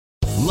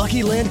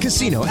Lucky Land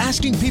Casino,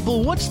 asking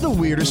people, what's the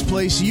weirdest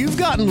place you've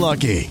gotten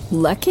lucky?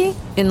 Lucky?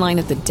 In line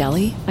at the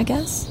deli, I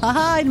guess?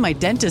 Aha, in my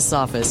dentist's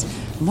office.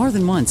 More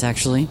than once,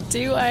 actually.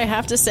 Do I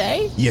have to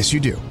say? Yes, you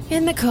do.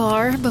 In the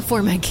car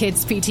before my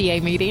kids'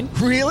 PTA meeting.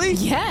 Really?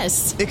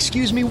 Yes.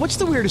 Excuse me, what's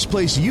the weirdest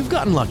place you've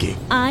gotten lucky?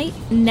 I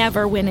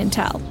never win and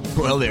tell.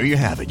 Well, there you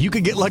have it. You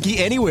can get lucky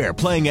anywhere,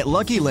 playing at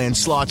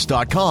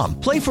LuckyLandSlots.com.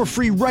 Play for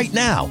free right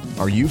now.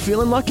 Are you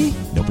feeling lucky?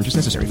 No purchase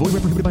necessary. Void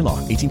where prohibited by law.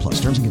 18 plus.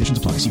 Terms and conditions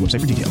apply. See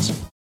website for details.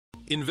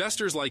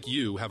 Investors like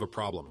you have a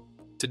problem.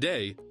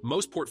 Today,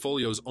 most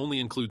portfolios only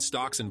include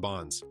stocks and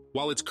bonds.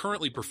 While it's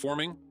currently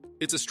performing,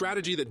 it's a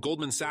strategy that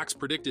Goldman Sachs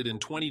predicted in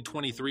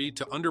 2023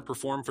 to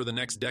underperform for the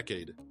next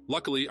decade.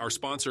 Luckily, our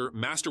sponsor,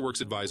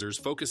 Masterworks Advisors,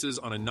 focuses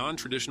on a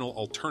non-traditional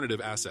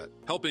alternative asset,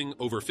 helping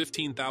over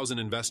 15,000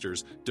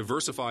 investors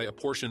diversify a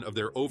portion of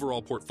their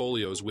overall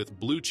portfolios with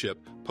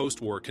blue-chip,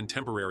 post-war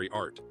contemporary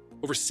art.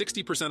 Over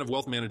 60% of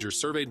wealth managers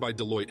surveyed by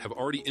Deloitte have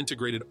already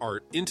integrated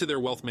art into their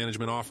wealth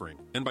management offering.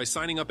 And by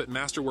signing up at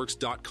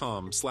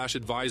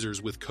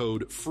masterworks.com/advisors with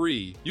code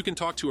FREE, you can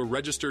talk to a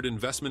registered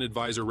investment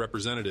advisor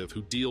representative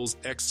who deals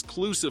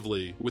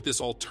exclusively with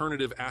this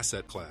alternative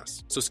asset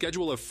class. So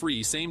schedule a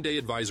free same-day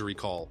advisory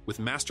call with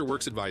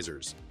Masterworks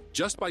Advisors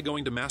just by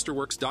going to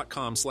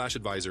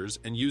masterworks.com/advisors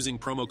and using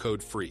promo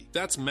code FREE.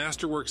 That's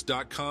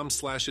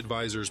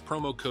masterworks.com/advisors,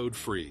 promo code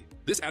FREE.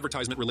 This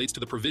advertisement relates to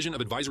the provision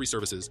of advisory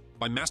services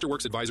by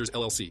Masterworks Advisors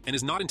LLC and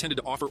is not intended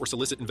to offer or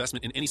solicit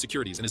investment in any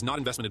securities and is not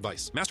investment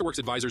advice. Masterworks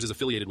Advisors is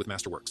affiliated with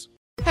Masterworks.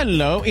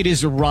 Hello, it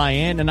is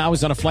Ryan, and I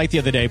was on a flight the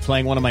other day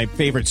playing one of my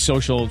favorite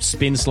social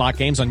spin slot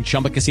games on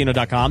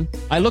ChumbaCasino.com.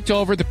 I looked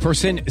over at the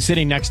person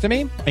sitting next to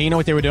me, and you know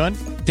what they were doing?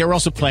 They were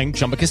also playing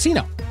Chumba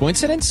Casino.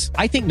 Coincidence?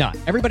 I think not.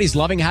 Everybody's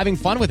loving having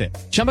fun with it.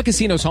 Chumba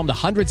Casino is home to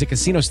hundreds of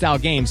casino-style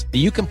games that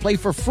you can play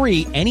for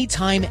free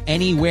anytime,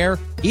 anywhere,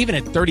 even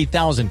at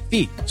 30,000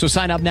 feet. So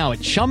sign up now at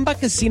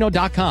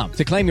ChumbaCasino.com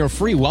to claim your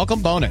free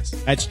welcome bonus.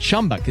 That's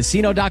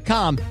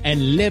ChumbaCasino.com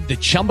and live the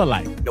Chumba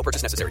life. No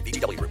purchase necessary.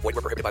 VGW. Void where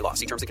prohibited by law.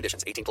 See terms and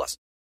conditions. 18 plus.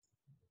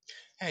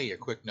 Hey, a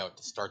quick note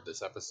to start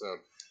this episode.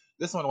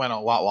 This one went a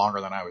lot longer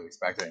than I was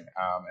expecting.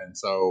 And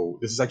so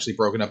this is actually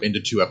broken up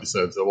into 2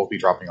 episodes that won't be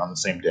dropping on the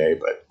same day.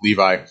 But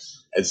Levi,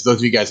 as those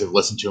of you guys have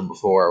listened to him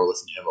before or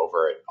listened to him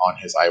over on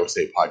his Iowa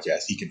State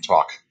podcast, he can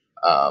talk.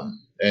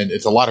 And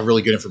it's a lot of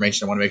really good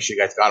information. I want to make sure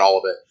you guys got all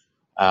of it.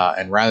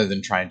 And rather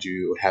than trying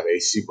to have a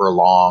super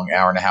long,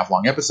 hour and a half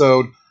long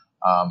episode,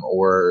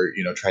 or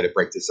try to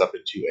break this up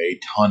into a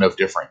ton of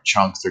different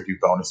chunks or do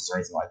bonuses or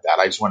anything like that,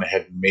 I just went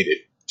ahead and made it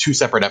 2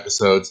 separate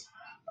episodes.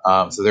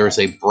 So there is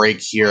a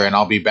break here, and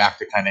I'll be back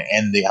to kind of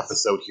end the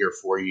episode here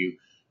for you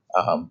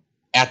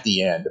at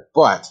the end.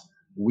 But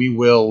we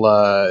will,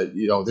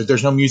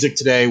 there's no music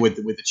today with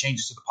the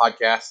changes to the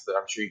podcast that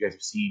I'm sure you guys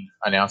have seen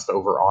announced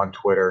over on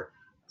Twitter.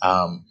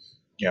 I'm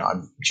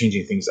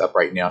changing things up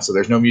right now. So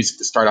there's no music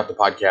to start out the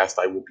podcast.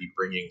 I will be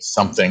bringing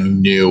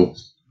something new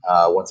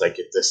once I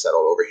get this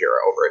settled over here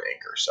over at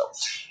Anchor. So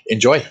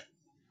enjoy.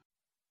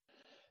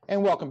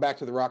 And welcome back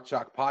to the Rock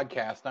Chalk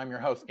Podcast. I'm your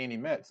host, Andy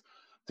Mitz.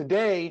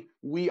 Today,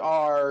 we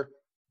are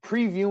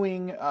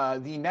previewing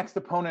the next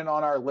opponent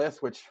on our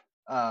list, which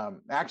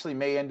actually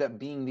may end up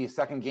being the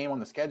second game on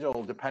the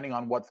schedule, depending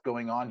on what's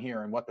going on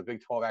here and what the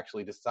Big 12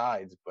 actually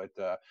decides. But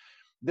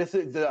this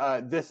is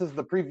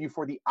the preview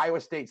for the Iowa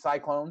State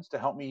Cyclones. To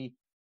help me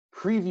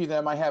preview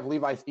them, I have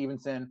Levi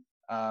Stevenson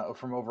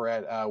from over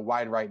at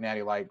Wide Right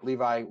Natty Light.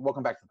 Levi,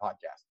 welcome back to the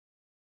podcast.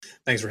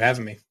 Thanks for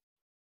having me.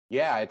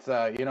 Yeah, it's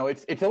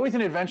always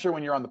an adventure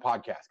when you're on the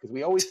podcast because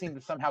we always seem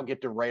to somehow get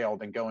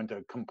derailed and go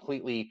into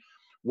completely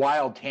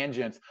wild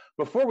tangents.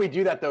 Before we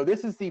do that, though,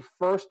 this is the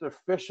first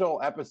official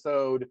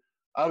episode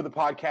of the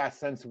podcast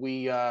since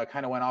we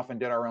kind of went off and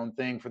did our own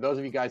thing. For those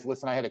of you guys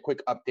listening, I had a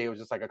quick update. It was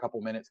just like a couple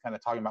minutes kind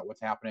of talking about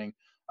what's happening.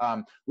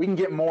 We can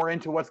get more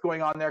into what's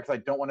going on there because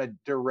I don't want to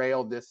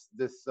derail this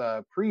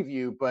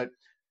preview, but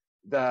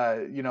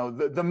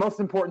the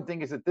most important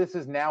thing is that this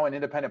is now an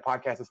independent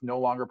podcast. It's no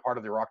longer part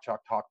of the Rock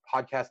Chalk Talk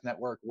podcast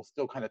network. We'll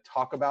still kind of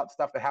talk about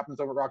stuff that happens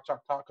over at Rock Chalk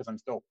Talk because I'm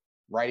still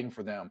writing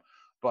for them.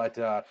 But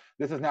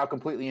this is now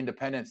completely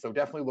independent. So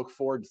definitely look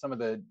forward to some of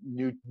the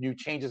new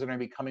changes that are going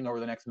to be coming over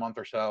the next month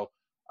or so.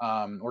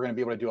 We're going to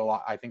be able to do a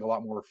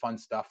lot more fun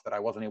stuff that I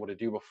wasn't able to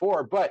do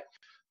before. But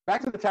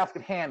back to the task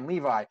at hand,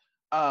 Levi.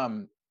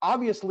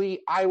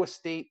 Obviously, Iowa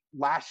State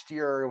last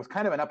year, it was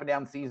kind of an up and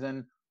down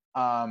season.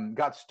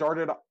 Got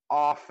started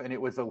off, and it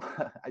was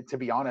to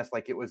be honest,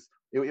 like it was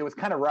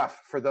kind of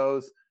rough for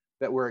those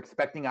that were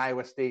expecting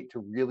Iowa State to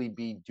really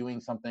be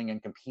doing something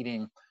and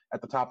competing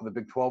at the top of the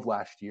Big 12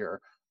 last year.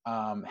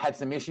 Had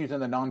some issues in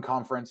the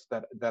non-conference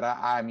that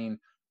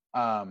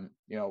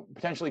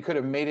potentially could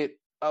have made it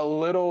a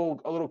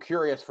little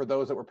curious for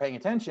those that were paying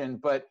attention.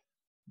 But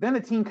then the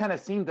team kind of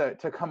seemed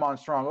to come on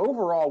strong.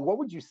 Overall, what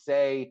would you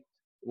say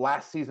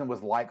last season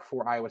was like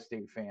for Iowa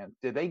State fans?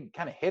 Did they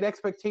kind of hit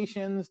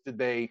expectations? Did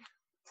they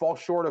fall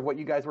short of what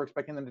you guys were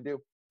expecting them to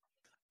do?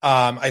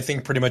 I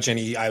think pretty much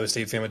any Iowa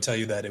State fan would tell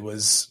you that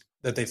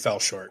they fell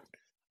short.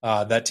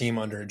 That team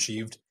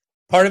underachieved.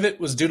 Part of it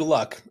was due to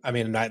luck. I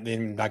mean, I'm not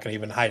going to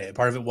even hide it.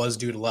 Part of it was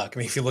due to luck. I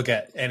mean, if you look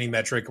at any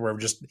metric where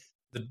just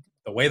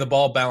the way the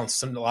ball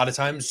bounced, a lot of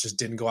times just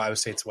didn't go Iowa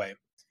State's way.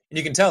 And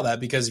you can tell that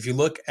because if you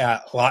look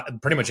at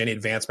pretty much any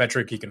advanced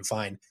metric you can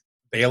find,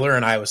 Baylor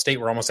and Iowa State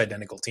were almost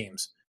identical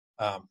teams.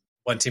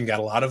 One team got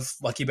a lot of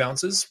lucky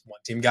bounces, one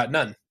team got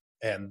none.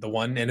 And the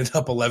one ended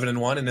up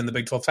 11-1 and in the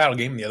Big 12 title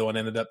game, and the other one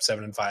ended up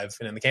 7-5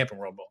 and in the Camping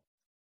World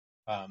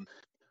Bowl.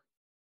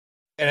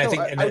 And I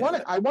think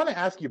I want to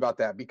ask you about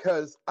that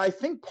because I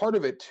think part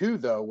of it too,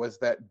 though, was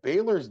that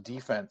Baylor's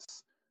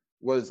defense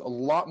was a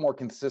lot more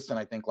consistent,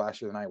 I think,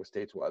 last year than Iowa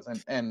State's was.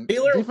 And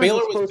Baylor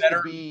was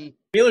better.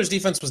 Baylor's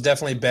defense was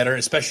definitely better,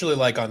 especially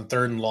like on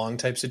third and long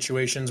type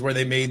situations where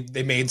they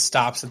made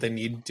stops that they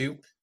needed to.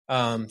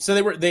 So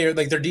they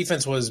like their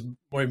defense was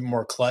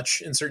more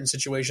clutch in certain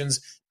situations.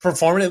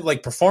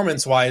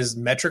 Performance wise,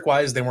 metric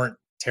wise, they weren't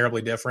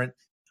terribly different.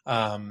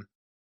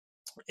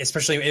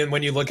 Especially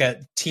when you look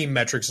at team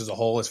metrics as a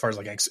whole, as far as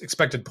like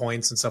expected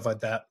points and stuff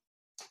like that,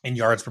 and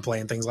yards per play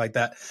and things like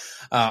that,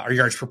 or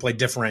yards per play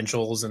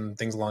differentials and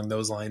things along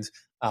those lines,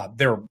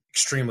 they were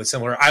extremely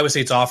similar. Iowa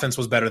State's offense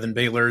was better than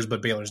Baylor's,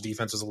 but Baylor's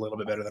defense was a little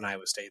bit better than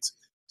Iowa State's.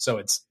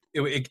 So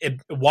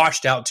it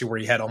washed out to where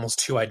you had almost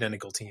two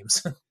identical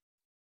teams.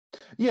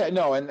 Yeah,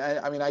 no, and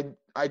I mean,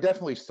 I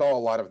definitely saw a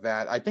lot of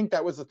that. I think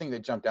that was the thing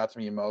that jumped out to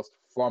me most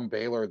from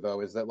Baylor, though,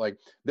 is that like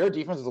their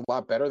defense is a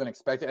lot better than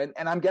expected,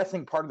 and I'm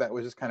guessing part of that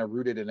was just kind of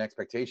rooted in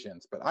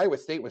expectations. But Iowa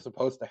State was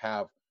supposed to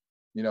have,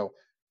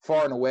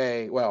 far and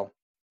away, well,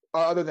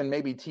 other than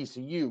maybe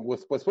TCU,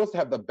 was supposed to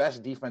have the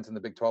best defense in the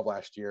Big 12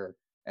 last year,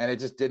 and it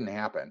just didn't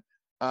happen.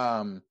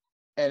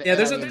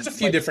 There's a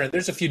few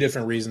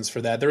different reasons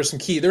for that. There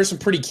were some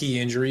pretty key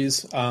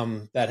injuries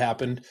that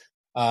happened.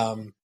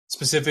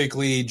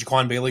 Specifically,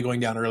 Jaquan Bailey going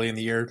down early in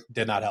the year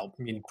did not help.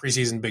 I mean,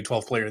 preseason Big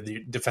 12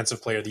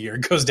 defensive player of the year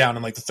goes down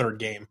in like the third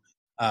game.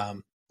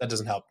 That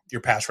doesn't help.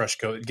 Your pass rush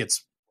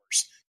gets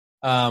worse.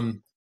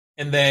 And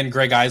then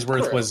Greg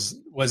Eisworth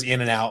was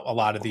in and out a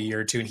lot of the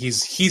year too, and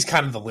he's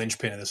kind of the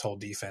linchpin of this whole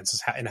defense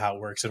and how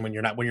it works. And when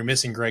you're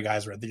missing Greg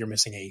Eisworth, you're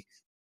missing a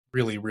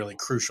really, really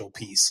crucial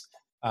piece.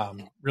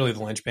 Really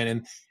the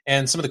linchpin.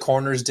 And some of the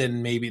corners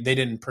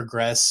didn't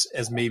progress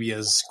as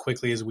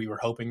quickly as we were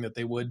hoping that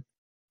they would.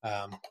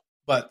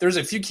 But there's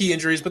a few key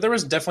injuries, but there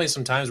was definitely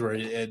some times where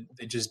it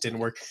just didn't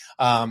work.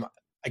 I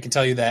can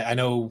tell you that I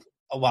know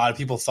a lot of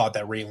people thought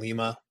that Ray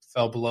Lima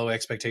fell below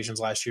expectations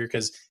last year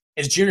because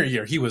his junior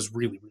year he was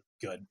really, really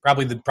good,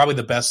 probably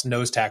the best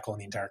nose tackle in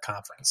the entire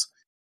conference,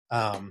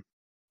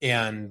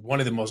 and one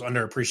of the most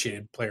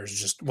underappreciated players,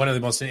 just one of the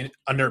most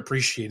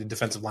underappreciated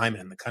defensive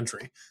linemen in the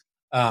country.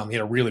 He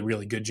had a really,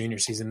 really good junior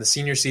season. The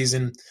senior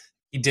season,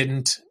 he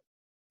didn't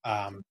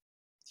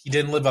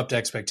live up to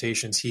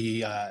expectations.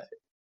 He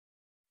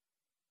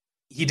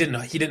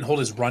didn't hold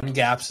his run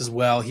gaps as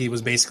well. He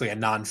was basically a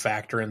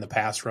non-factor in the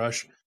pass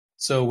rush.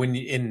 So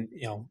the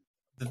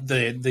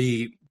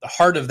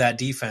heart of that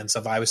defense,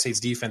 of Iowa State's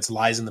defense,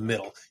 lies in the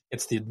middle.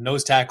 It's the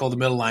nose tackle, the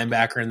middle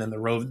linebacker, and then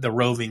the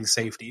roving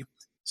safety.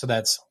 So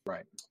that's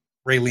right.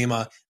 Ray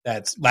Lima.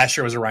 That's last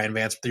year was Ryan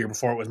Vance. The year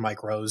before it was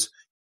Mike Rose,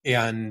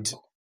 and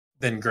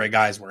then Greg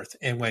Eisworth.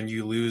 And when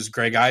you lose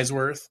Greg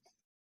Eisworth,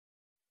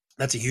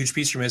 that's a huge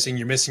piece you're missing.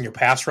 You're missing your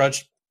pass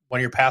rush, one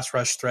of your pass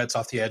rush threats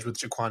off the edge with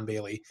Jaquan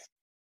Bailey.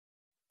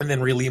 And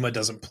then Ray Lima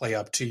doesn't play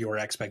up to your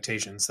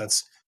expectations.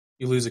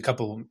 You lose a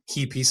couple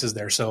key pieces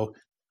there. So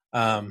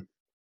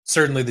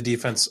certainly the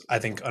defense, I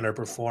think,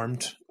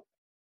 underperformed.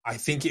 I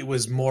think it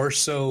was more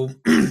so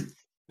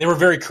they were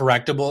very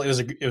correctable.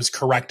 It was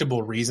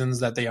correctable reasons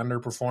that they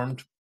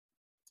underperformed.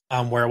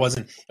 Where it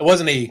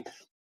wasn't a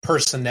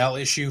personnel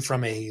issue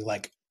from a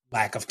like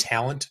lack of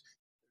talent.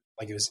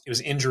 Like it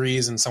was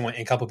injuries and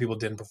a couple of people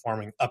weren't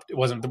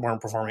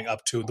performing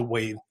up to the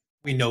way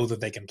we know that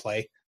they can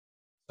play.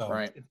 So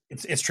right.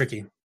 It's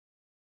tricky.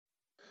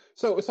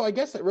 So I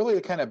guess it really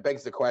kind of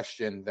begs the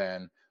question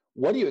then,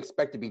 what do you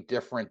expect to be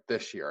different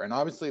this year? And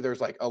obviously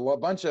there's like a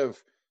bunch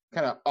of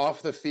kind of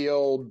off the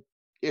field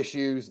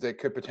issues that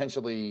could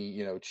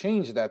potentially,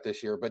 change that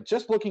this year. But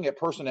just looking at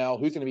personnel,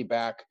 who's going to be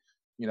back,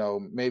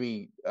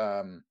 maybe,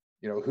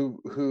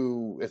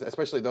 who,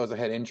 especially those that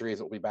had injuries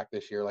that will be back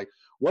this year. Like,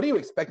 what are you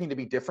expecting to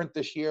be different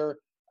this year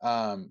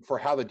for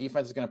how the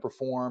defense is going to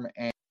perform?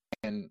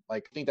 And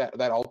like, I think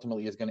that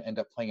ultimately is going to end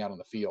up playing out on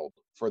the field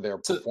for their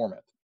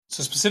performance.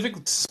 So specific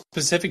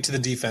to the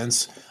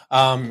defense,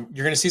 you're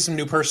going to see some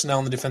new personnel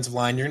on the defensive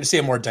line. You're going to see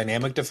a more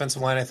dynamic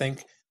defensive line, I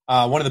think.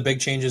 One of the big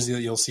changes that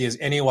you'll see is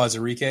Eni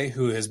Wazirike,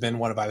 who has been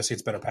one of Iowa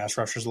State's better pass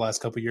rushers the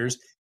last couple of years.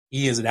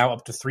 He is now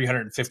up to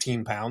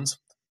 315 pounds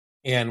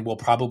and will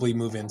probably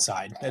move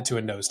inside to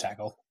a nose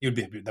tackle. That'd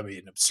be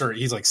an absurd.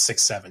 He's like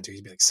 6'7", too.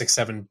 He'd be like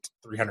 6'7",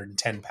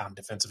 310-pound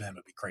defensive end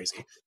would be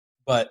crazy.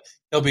 But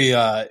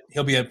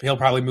he'll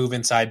probably move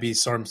inside, be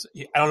sort of,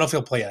 I don't know if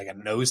he'll play like a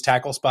nose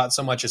tackle spot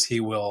so much as he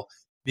will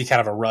be kind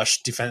of a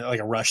rush defense, like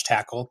a rush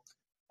tackle.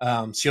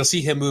 So you'll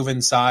see him move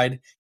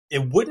inside.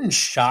 It wouldn't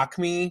shock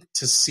me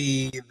to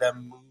see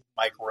them move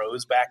Mike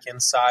Rose back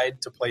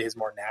inside to play his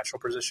more natural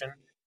position.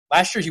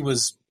 Last year he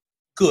was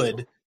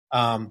good,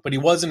 But he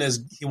wasn't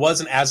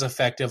as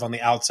effective on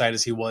the outside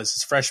as he was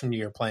his freshman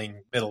year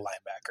playing middle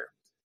linebacker.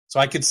 So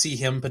I could see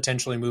him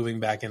potentially moving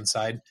back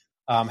inside.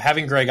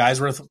 Having Greg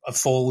Eisworth, a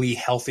fully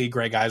healthy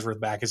Greg Eisworth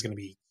back, is going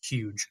to be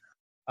huge.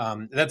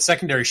 That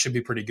secondary should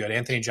be pretty good.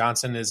 Anthony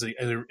Johnson is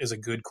a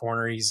good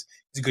corner. He's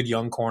a good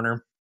young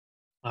corner.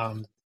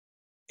 And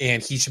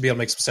he should be able to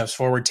make some steps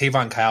forward.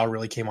 Tavon Kyle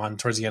really came on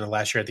towards the end of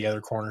last year at the other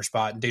corner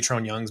spot. And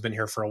Datrone Young's been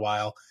here for a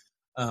while.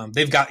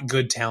 They've got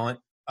good talent,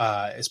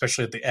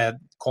 especially at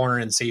corner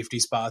and safety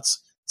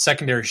spots.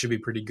 Secondary should be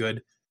pretty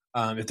good.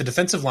 If the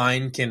defensive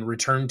line can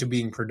return to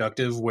being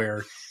productive,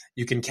 where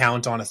you can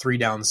count on a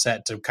 3-down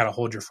set to kind of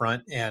hold your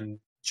front and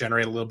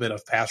generate a little bit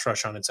of pass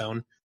rush on its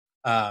own,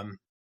 then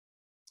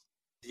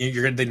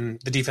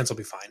the defense will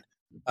be fine.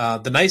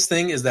 The nice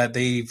thing is that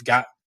they've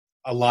got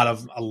a lot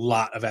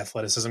of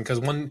athleticism, because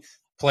one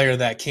player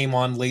that came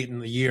on late in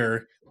the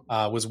year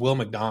was Will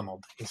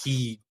McDonald. And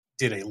he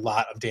did a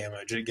lot of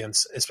damage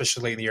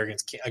especially late in the year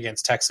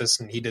against Texas,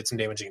 and he did some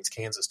damage against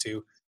Kansas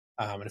too,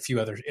 and a few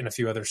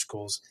other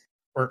schools.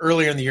 Or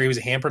earlier in the year, he was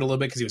hampered a little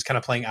bit because he was kind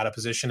of playing out of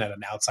position at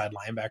an outside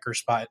linebacker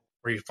spot,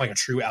 where he was playing a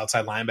true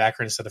outside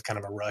linebacker instead of kind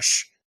of a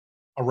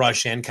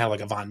rush in, kind of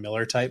like a Von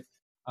Miller type.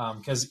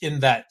 Because in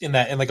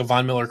like a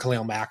Von Miller,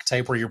 Khalil Mack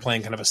type, where you're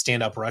playing kind of a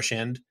stand up rush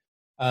end,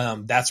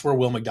 that's where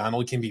Will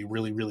McDonald can be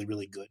really, really,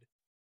 really good.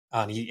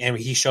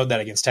 He showed that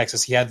against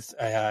Texas. He had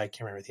I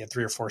can't remember, he had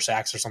 3 or 4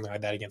 sacks or something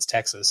like that against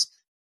Texas.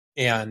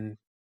 And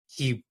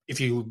if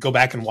you go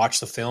back and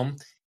watch the film,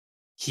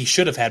 he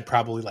should have had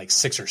probably like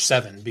 6 or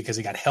 7, because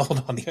he got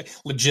held on the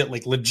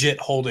legit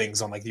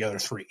holdings on like the other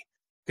 3,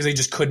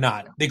 because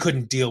they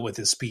couldn't deal with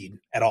his speed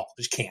at all.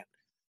 They just can't.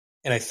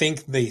 And I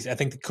think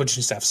the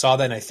coaching staff saw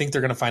that, and I think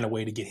they're going to find a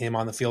way to get him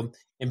on the field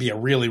and be a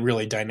really,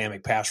 really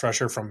dynamic pass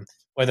rusher, from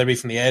whether it be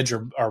from the edge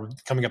or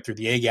coming up through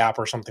the A gap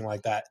or something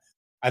like that.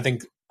 I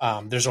think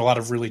there's a lot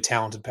of really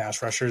talented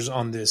pass rushers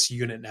on this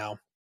unit now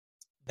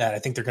that I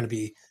think they're going to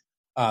be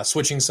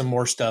switching some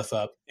more stuff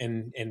up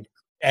and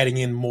adding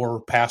in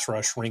more pass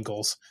rush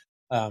wrinkles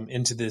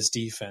into this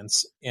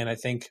defense. And I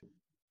think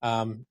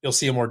you'll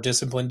see a more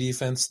disciplined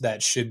defense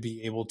that should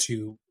be able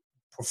to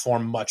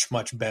perform much,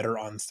 much better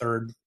on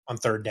third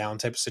down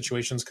type of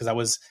situations, because that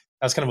was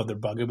kind of their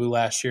bugaboo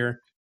last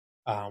year,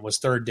 was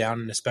third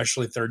down, and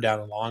especially third down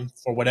and long.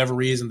 For whatever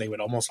reason, they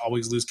would almost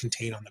always lose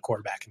contain on the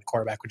quarterback, and the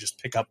quarterback would just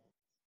pick up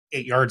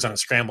 8 yards on a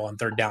scramble on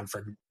third down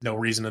for no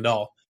reason at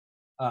all.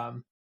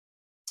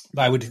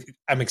 But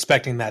I'm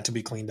expecting that to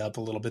be cleaned up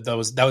a little bit.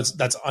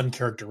 That's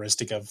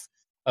uncharacteristic of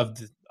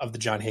the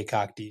John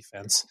Haycock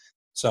defense.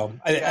 So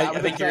I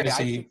think you're going to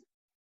see.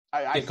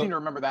 I seem to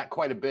remember that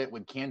quite a bit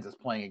with Kansas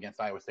playing against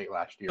Iowa State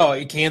last year.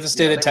 Oh, Kansas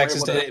did it,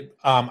 Texas did it.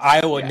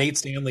 Iowa, Nate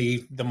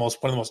Stanley, one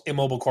of the most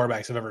immobile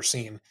quarterbacks I've ever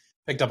seen,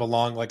 picked up a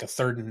long, like a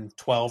 3rd and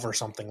 12 or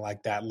something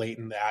like that late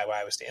in the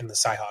Iowa State in the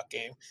Cyhawk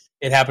game.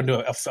 It happened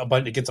to a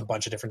bunch. It gets a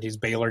bunch of different teams.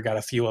 Baylor got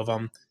a few of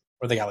them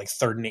where they got like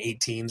 3rd and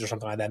 18s or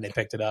something like that, and they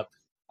picked it up.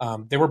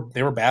 They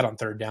were bad on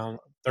third down,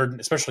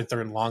 especially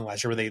 3rd and long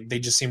last year, where they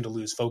just seemed to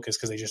lose focus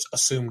because they just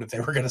assumed that they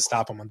were going to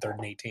stop them on 3rd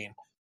and 18.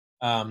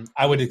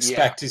 I would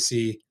expect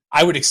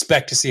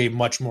to see a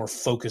much more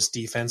focused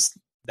defense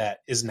that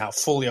is now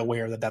fully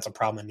aware that that's a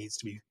problem that needs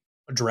to be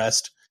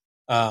addressed.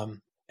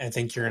 And I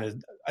think you're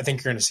going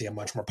to see a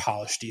much more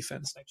polished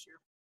defense next year.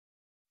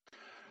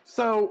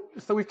 So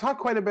we've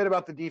talked quite a bit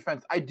about the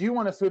defense. I do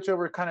want to switch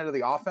over kind of to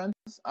the offense.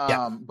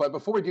 But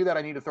before we do that,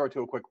 I need to throw it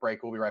to a quick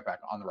break. We'll be right back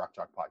on the Rock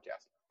Chalk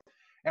Podcast.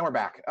 And we're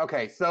back.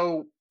 Okay,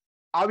 so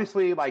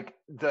obviously, like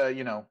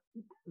the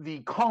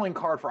calling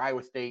card for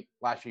Iowa State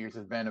last few years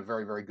has been a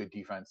very, very good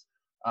defense.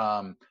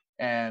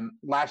 And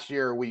last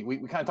year we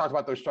kind of talked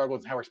about those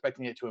struggles and how we're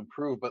expecting it to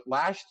improve. But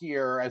last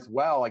year as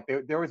well, like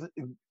there was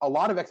a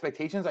lot of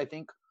expectations, I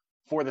think,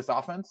 for this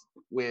offense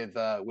with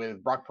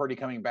Brock Purdy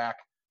coming back.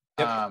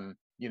 Yep.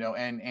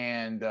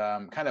 And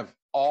kind of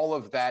all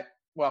of that.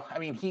 Well, I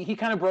mean, he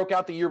kind of broke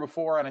out the year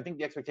before, and I think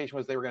the expectation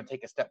was they were going to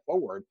take a step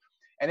forward,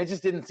 and it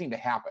just didn't seem to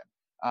happen.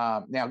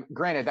 Now,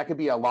 granted, that could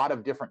be a lot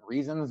of different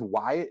reasons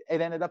why it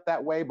ended up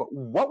that way, but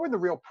what were the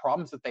real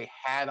problems that they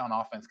had on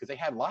offense? Because they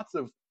had lots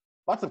of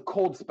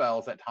cold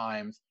spells at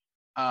times.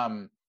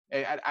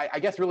 I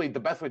guess really the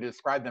best way to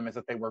describe them is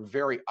that they were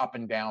very up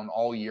and down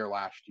all year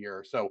last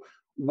year. So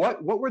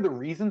what were the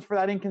reasons for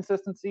that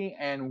inconsistency,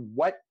 and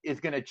what is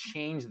going to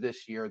change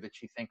this year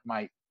that you think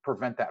might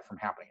prevent that from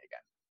happening again?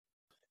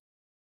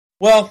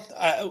 Well,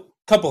 a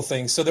couple of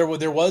things. So there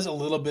was a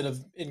little bit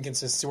of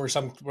inconsistency where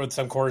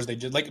some quarters they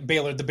did, like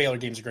Baylor. The Baylor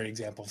game's a great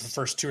example. For the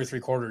first 2 or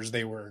 3 quarters,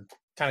 they were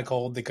kind of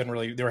cold. They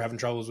were having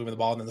troubles moving the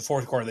ball. And then the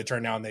fourth quarter, they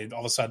turned down. All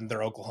of a sudden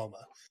they're Oklahoma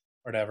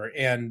or whatever.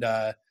 And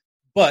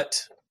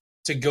but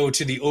to go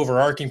to the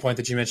overarching point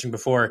that you mentioned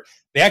before,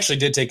 they actually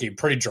did take a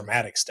pretty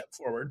dramatic step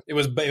forward. It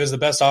was the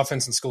best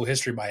offense in school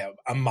history by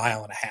a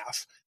mile and a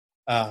half.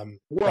 How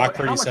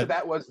much of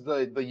that was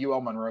the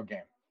UL Monroe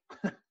game?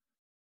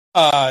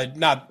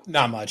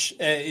 Not much.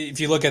 If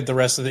you look at the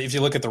rest of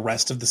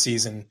the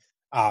season,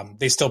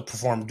 they still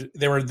performed.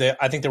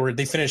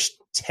 They finished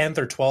 10th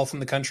or 12th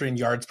in the country in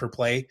yards per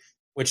play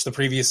which the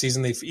previous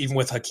season, they even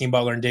with Hakeem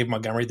Butler and Dave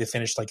Montgomery, they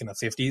finished like in the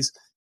 50s.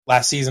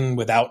 Last season,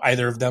 without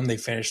either of them, they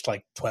finished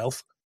like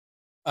 12th.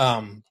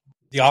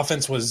 The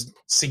offense was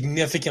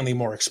significantly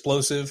more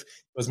explosive.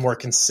 It was more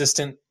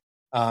consistent,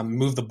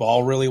 moved the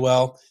ball really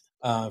well.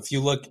 If you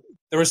look,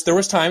 there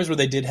was times where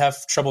they did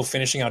have trouble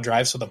finishing out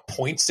drives, so the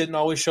points didn't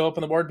always show up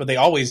on the board, but they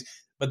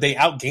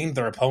outgained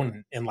their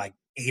opponent in like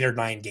 8 or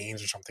 9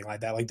 games or something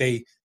like that. Like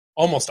they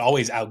almost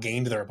always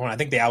outgained their opponent. I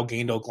think they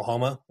outgained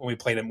Oklahoma when we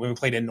played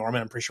in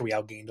Norman. I'm pretty sure we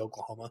outgained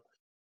Oklahoma.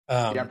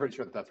 Yeah, I'm pretty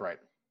sure that's right.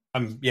 I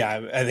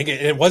think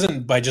it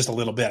wasn't by just a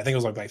little bit. I think it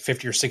was like by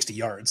 50 or 60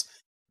 yards.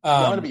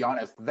 I'm going to be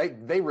honest.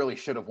 They really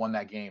should have won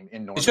that game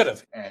in Norman. They should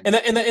have,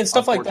 and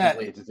stuff like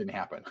that. It just didn't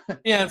happen.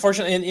 Yeah,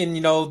 unfortunately, and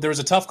there was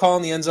a tough call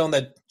in the end zone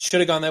that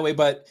should have gone that way,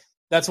 but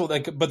that's what.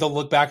 But they'll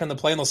look back on the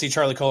play and they'll see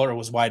Charlie Kohler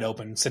was wide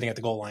open, sitting at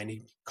the goal line.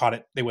 He caught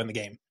it. They win the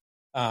game.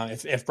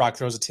 If Brock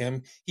throws it to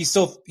him, he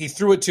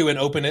threw it to an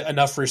open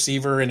enough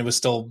receiver, and it was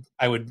still,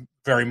 I would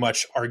very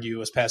much argue,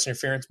 was pass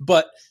interference.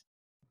 But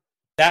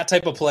that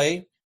type of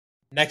play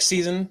next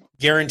season,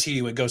 guarantee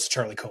you, it goes to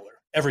Charlie Kohler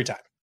every time.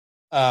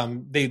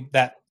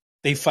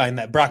 They find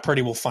that Brock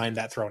Purdy will find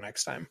that throw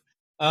next time.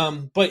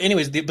 But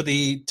anyways,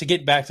 to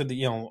get back to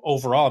the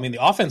overall, I mean,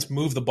 the offense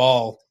moved the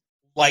ball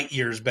light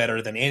years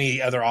better than any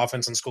other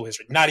offense in school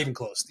history. Not even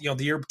close.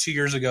 The 2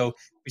 years ago,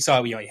 we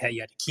saw you had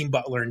Hakeem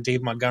Butler and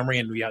Dave Montgomery,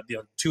 and we had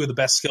two of the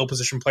best skill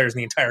position players in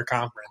the entire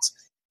conference,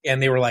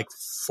 and they were like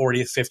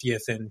 40th,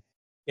 50th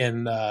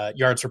in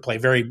yards per play,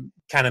 very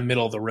kind of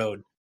middle of the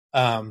road.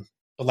 But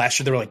last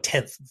year they were like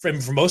 10th.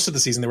 For most of the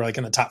season, they were like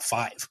in the top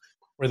 5.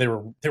 Where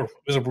it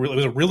was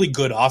a really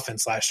good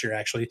offense last year,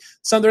 actually.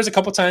 There's a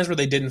couple times where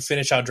they didn't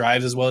finish out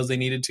drives as well as they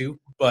needed to,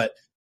 but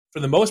for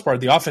the most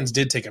part, the offense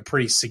did take a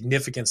pretty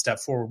significant step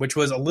forward, which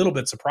was a little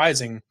bit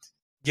surprising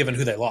given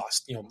who they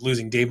lost.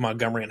 Losing Dave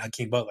Montgomery and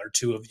Hakeem Butler,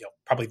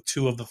 probably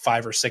 2 of the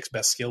 5 or 6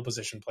 best skill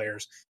position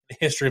players in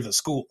the history of the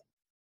school.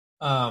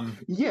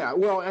 Yeah,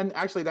 well, and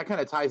actually that kind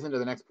of ties into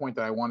the next point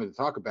that I wanted to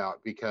talk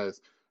about,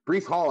 because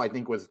Breece Hall, I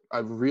think, was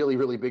a really,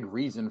 really big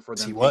reason for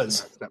them. He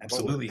was.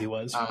 Absolutely, he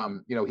was.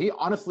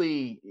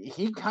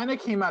 He kind of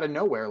came out of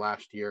nowhere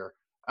last year.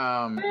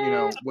 Depends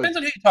on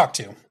who you talk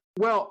to.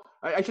 Well,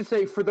 I should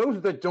say, for those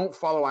that don't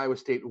follow Iowa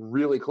State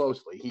really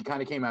closely, he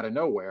kind of came out of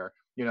nowhere.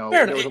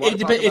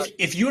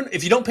 If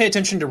you don't pay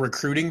attention to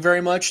recruiting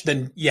very much,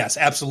 then yes,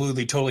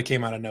 absolutely, totally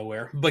came out of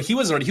nowhere. But he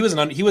was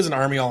an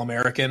Army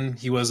All-American.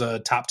 He was a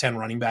top 10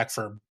 running back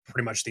for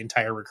pretty much the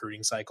entire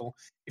recruiting cycle.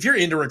 If you're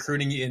into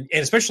recruiting, and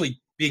especially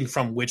being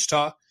from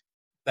Wichita,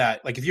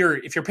 that like if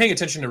you're paying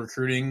attention to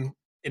recruiting,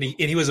 and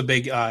he was a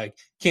big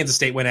Kansas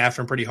State went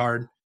after him pretty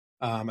hard.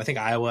 I think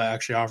Iowa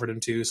actually offered him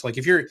too. So like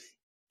if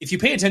you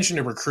pay attention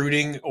to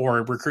recruiting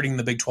or recruiting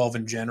the Big 12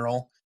 in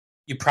general,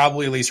 you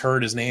probably at least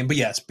heard his name. But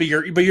yes,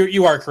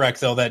 you are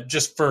correct though that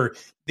just for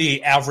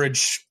the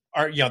average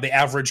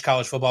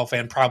college football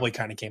fan, probably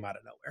kind of came out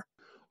of nowhere.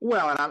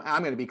 Well, and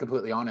I'm going to be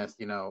completely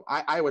honest.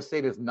 Iowa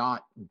State has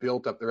not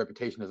built up the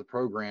reputation as a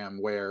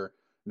program where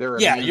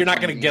you're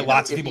not going to get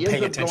lots of people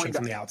paying attention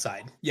from the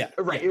outside. Yeah,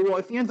 right. Yeah. Well,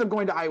 if he ends up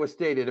going to Iowa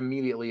State, it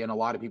immediately, in a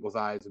lot of people's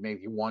eyes,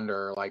 makes you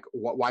wonder, like,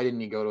 why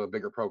didn't he go to a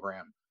bigger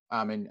program?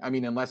 And I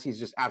mean, unless he's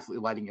just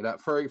absolutely lighting it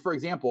up. For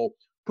example,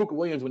 Puka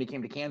Williams, when he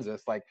came to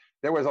Kansas, like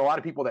there was a lot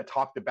of people that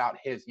talked about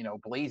his,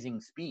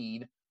 blazing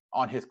speed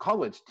on his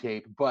college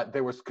tape, but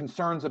there was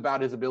concerns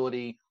about his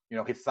ability,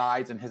 his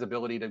size and his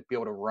ability to be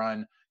able to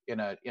run in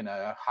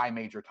a high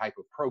major type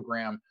of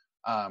program.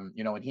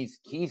 And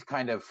he's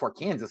kind of, for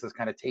Kansas, has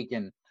kind of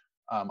taken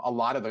a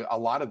lot of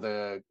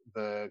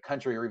the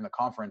country or even the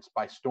conference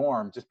by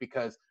storm, just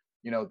because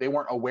they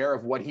weren't aware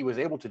of what he was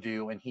able to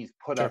do, and he's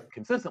put up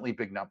consistently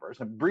big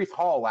numbers. And Breece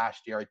Hall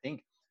last year, I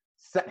think,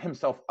 set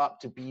himself up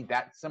to be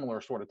that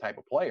similar sort of type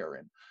of player.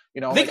 And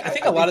I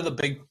think a lot of the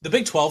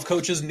Big 12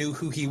 coaches knew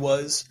who he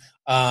was.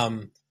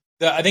 I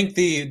think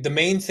the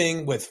main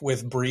thing with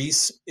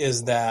Breece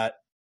is that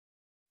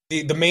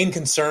the main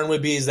concern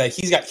would be is that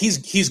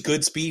he's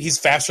good speed. He's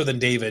faster than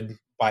David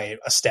by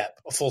a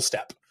full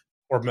step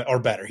or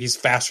better. He's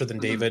faster than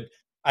David.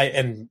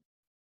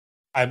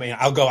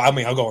 I'll go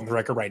on the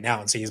record right now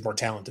and say he's more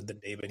talented than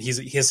David.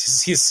 His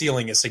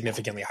ceiling is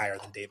significantly higher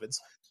than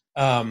David's.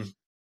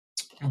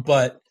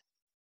 But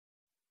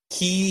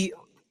he's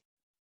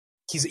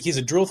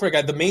a drill threat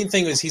guy. The main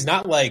thing is he's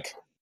not like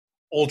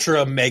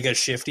ultra mega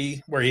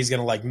shifty where he's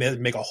gonna like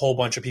make a whole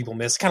bunch of people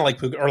miss, kind of like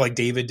Puka, or like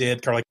David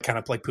did, or kind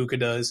of like Puka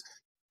does.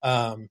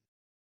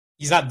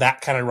 He's not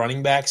that kind of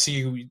running back. So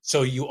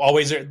you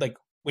always are like,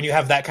 when you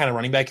have that kind of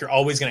running back, you're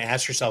always going to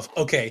ask yourself,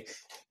 okay,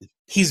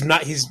 he's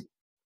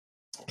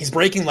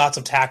breaking lots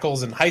of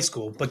tackles in high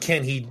school, but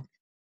can he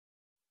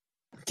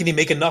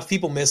make enough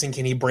people miss, and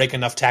can he break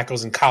enough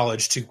tackles in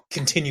college to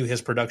continue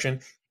his production?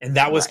 And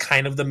that was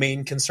kind of the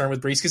main concern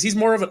with Breece, because he's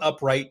more of an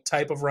upright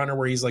type of runner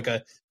where he's like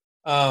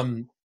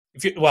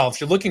if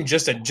you're looking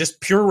just at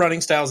pure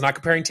running styles, not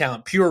comparing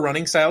talent, pure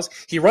running styles,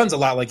 he runs a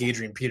lot like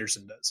Adrian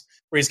Peterson does,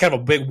 where he's kind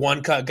of a big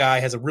one-cut guy,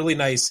 has a really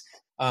nice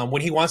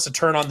when he wants to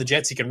turn on the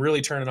jets, he can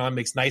really turn it on,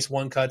 makes nice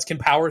one-cuts, can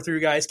power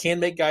through guys, can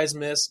make guys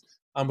miss.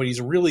 but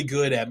he's really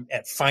good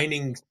at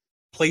finding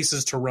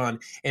places to run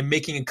and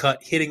making a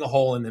cut, hitting a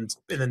hole, and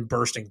then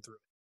bursting through.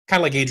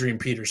 Kind of like Adrian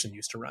Peterson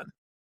used to run.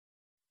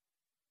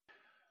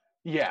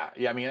 Yeah.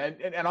 I mean,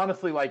 and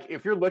honestly, like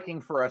if you're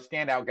looking for a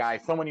standout guy,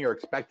 someone you're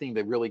expecting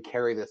to really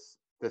carry this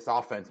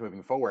offense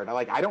moving forward,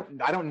 I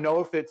don't know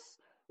if it's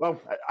well.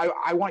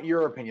 I want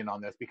your opinion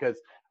on this because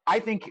I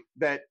think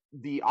that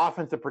the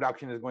offensive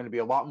production is going to be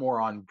a lot more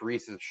on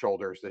Brees's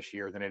shoulders this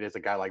year than it is a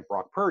guy like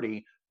Brock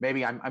Purdy.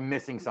 Maybe I'm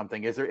missing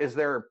something. Is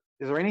there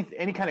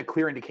any kind of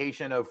clear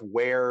indication of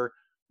where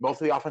most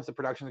of the offensive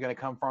production is going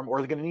to come from, or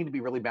is it going to need to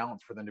be really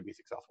balanced for them to be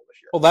successful this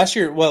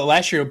year? Well,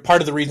 last year,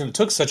 part of the reason it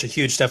took such a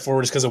huge step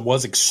forward is because it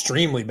was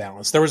extremely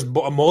balanced. There was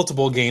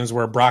multiple games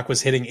where Brock was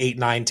hitting 8,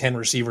 9, 10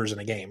 receivers in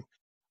a game,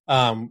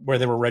 where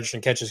they were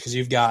registering catches. Because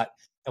you've got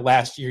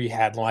last year you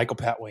had Michael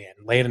Petway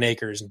and Landon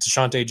Akers and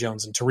Deshaunte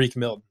Jones and Tariq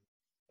Milton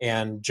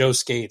and Joe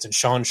Skates and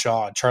Sean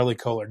Shaw, Charlie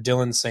Kohler,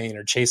 Dylan Sane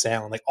or Chase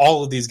Allen, like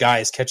all of these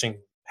guys catching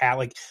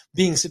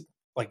being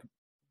like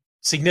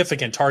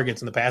significant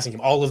targets in the passing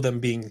game, all of them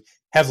being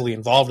heavily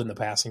involved in the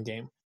passing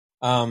game.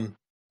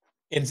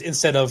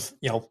 Instead of,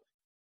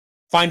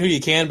 find who you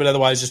can, but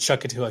otherwise just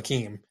chuck it to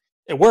Hakeem.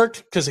 It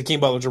worked because Hakeem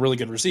Butler's a really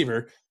good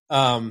receiver.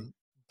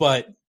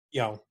 But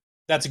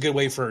that's a good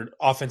way for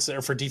offense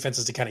or for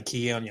defenses to kind of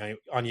key on you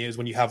is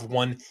when you have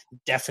one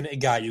definite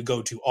guy you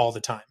go to all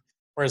the time.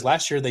 Whereas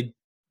last year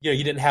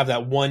you didn't have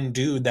that one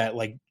dude that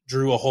like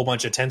drew a whole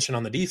bunch of attention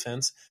on the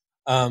defense.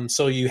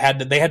 So they had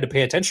to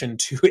pay attention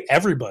to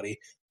everybody.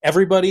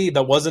 Everybody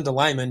that wasn't a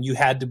lineman, you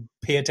had to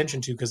pay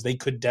attention to because they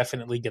could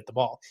definitely get the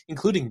ball,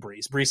 including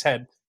Brees. Brees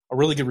had a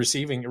really good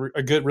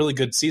really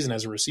good season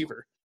as a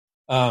receiver.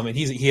 And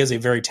he is a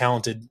very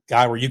talented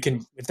guy where you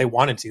can, if they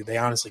wanted to, they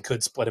honestly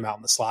could split him out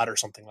in the slot or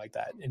something like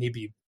that, and he'd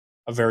be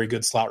a very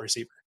good slot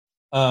receiver.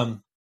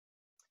 But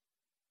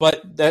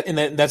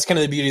that's kind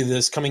of the beauty of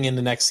this coming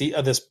into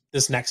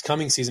this next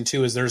coming season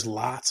too. Is there's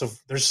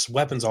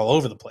weapons all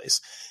over the place.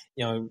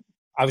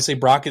 Obviously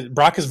Brock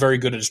is very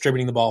good at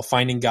distributing the ball,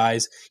 finding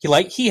guys.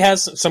 He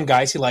has some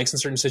guys he likes in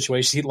certain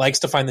situations. He likes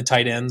to find the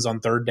tight ends on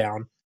third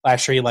down.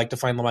 Last year he liked to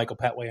find Michael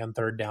Petway on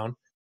third down.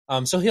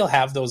 So he'll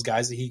have those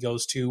guys that he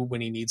goes to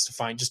when he needs to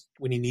find, just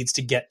when he needs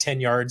to get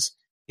 10 yards,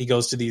 he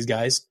goes to these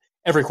guys.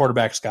 Every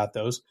quarterback's got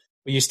those.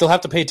 But you still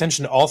have to pay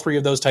attention to all 3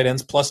 of those tight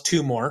ends plus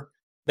 2 more.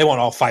 They won't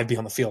all 5 be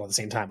on the field at the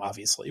same time,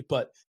 obviously.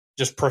 But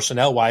just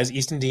personnel-wise,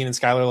 Easton Dean and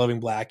Skylar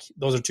Loving-Black,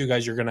 those are 2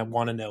 guys you're going to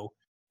want to know.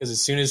 Because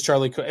as soon as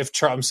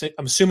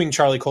I'm assuming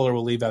Charlie Kohler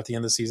will leave at the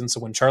end of the season. So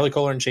when Charlie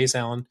Kohler and Chase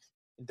Allen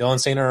and Dylan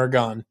Sainer are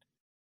gone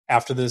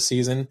after this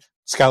season,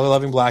 Skylar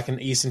Loving-Black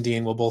and Easton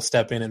Dean will both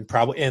step in and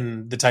probably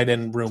in the tight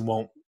end room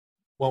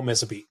won't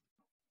miss a beat.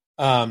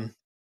 Because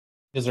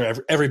they're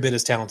every bit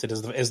as talented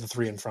as the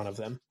 3 in front of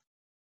them.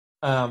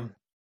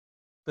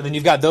 But then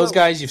you've got those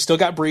guys. You've still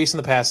got Brees in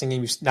the passing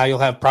game. Now you'll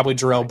have probably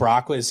Jarrell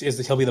Brock.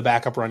 He'll be the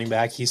backup running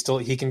back. He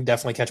can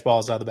definitely catch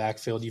balls out of the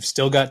backfield. You've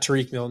still got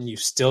Tariq Milton. You've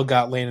still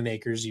got Landon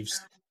Akers. You've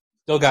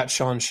still got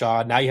Sean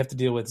Shaw. Now you have to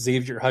deal with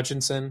Xavier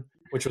Hutchinson,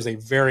 which was a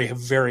very,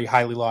 very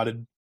highly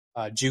lauded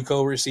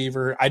JUCO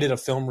receiver. I did a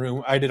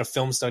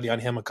film study on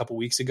him a couple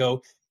weeks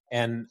ago,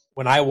 and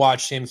when I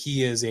watched him,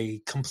 he is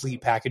a complete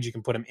package. You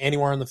can put him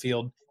anywhere on the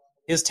field.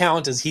 His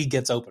talent is he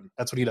gets open.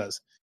 That's what he does.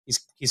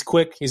 He's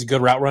quick. He's a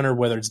good route runner,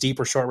 whether it's deep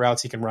or short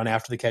routes. He can run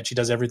after the catch. He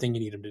does everything you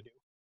need him to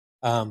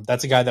do.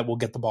 That's a guy that will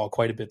get the ball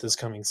quite a bit this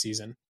coming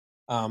season.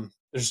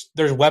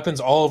 There's weapons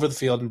all over the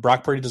field, and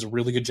Brock Purdy does a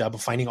really good job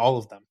of finding all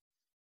of them.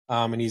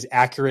 And he's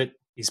accurate.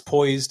 He's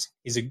poised.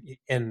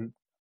 And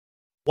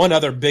one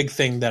other big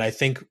thing that I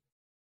think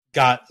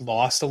got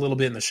lost a little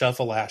bit in the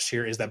shuffle last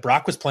year is that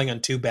Brock was playing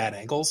on 2 bad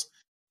ankles.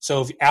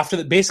 So after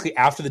the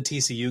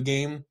TCU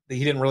game,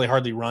 he didn't really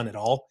hardly run at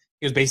all.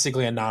 He was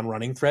basically a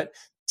non-running threat.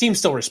 Team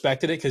still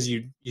respected it because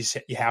you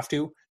have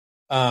to.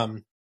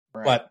 Right.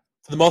 But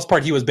for the most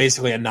part, he was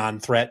basically a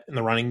non-threat in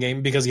the running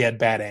game because he had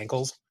bad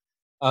ankles.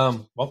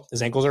 Well,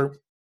 his ankles are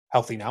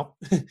healthy now.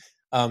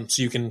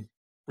 So you can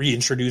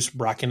reintroduce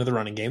Brock into the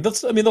running game. They'll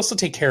still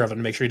take care of him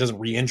and make sure he doesn't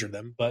re-injure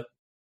them. But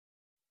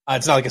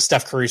it's not like a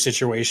Steph Curry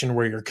situation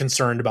where you're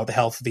concerned about the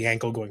health of the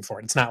ankle going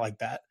forward. It's not like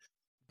that.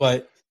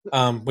 But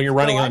when you're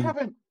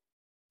running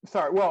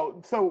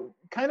so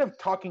kind of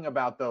talking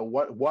about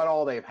what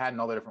all they've had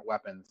and all the different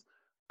weapons.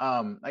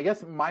 I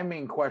guess my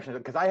main question,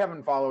 because I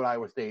haven't followed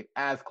Iowa State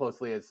as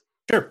closely as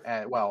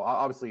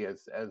obviously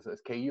as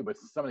KU, but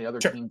some of the other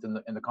teams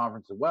in the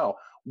conference as well.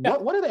 Yeah.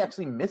 What are they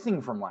actually missing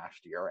from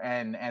last year,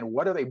 and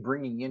what are they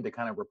bringing in to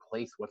kind of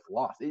replace what's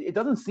lost? It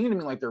doesn't seem to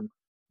me like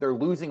they're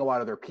losing a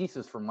lot of their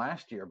pieces from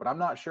last year, but I'm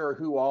not sure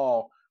who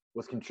all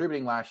was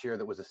contributing last year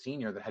that was a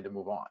senior that had to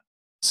move on.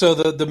 So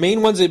the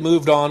main ones that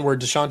moved on were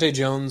Deshaunte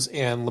Jones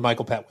and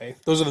LaMichael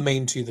Petway. Those are the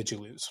main 2 that you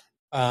lose.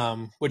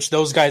 Which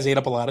those guys ate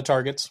up a lot of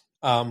targets.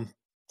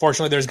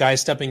 Fortunately, there's guys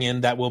stepping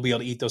in that will be able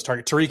to eat those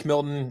targets. Tariq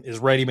Milton is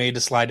ready-made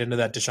to slide into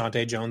that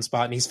Deshaunte Jones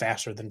spot, and he's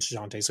faster than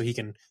Deshaunte, so he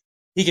can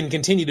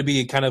continue to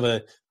be kind of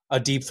a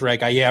deep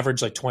threat guy. He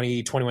averaged like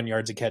 20, 21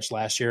 yards a catch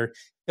last year.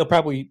 That'll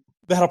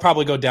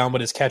probably go down,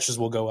 but his catches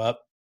will go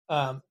up.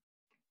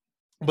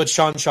 but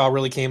Sean Shaw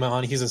really came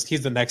on. He's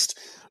the next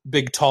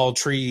big tall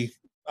tree.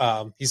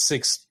 He's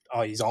six.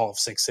 Oh, he's all of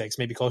 6'6",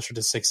 maybe closer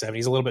to 6'7".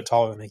 He's a little bit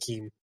taller than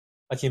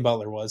Hakeem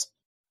Butler was.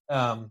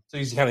 So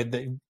he's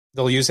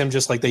they'll use him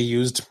just like they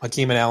used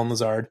Hakeem and Alan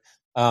Lazard.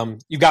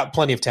 You've got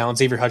plenty of talent.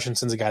 Xavier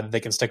Hutchinson's a guy that they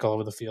can stick all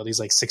over the field. He's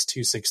like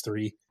 6'2",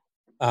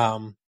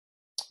 6'3".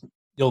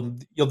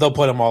 They'll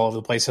put him all over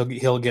the place.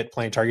 He'll get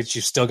plenty of targets.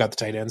 You've still got the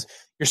tight ends.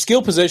 Your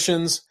skill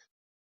positions,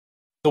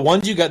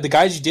 the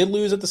guys you did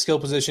lose at the skill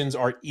positions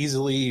are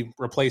easily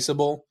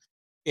replaceable,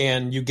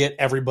 and you get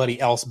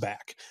everybody else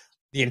back.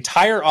 The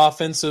entire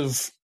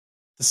the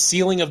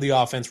ceiling of the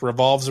offense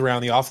revolves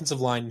around the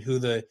offensive line,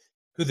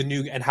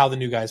 how the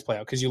new guys play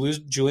out. Because you lose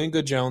Julian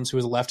Good-Jones, who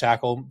was a left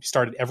tackle,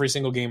 started every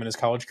single game in his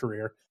college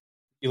career.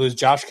 You lose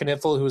Josh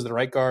Kniffel, who was the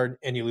right guard,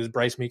 and you lose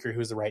Bryce Meeker, who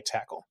was the right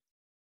tackle.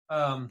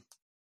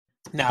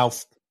 Now,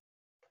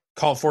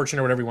 call it fortunate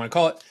or whatever you want to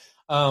call it.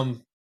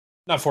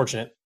 Not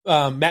fortunate.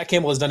 Matt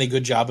Campbell has done a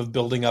good job of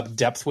building up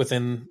depth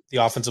within the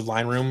offensive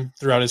line room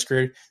throughout his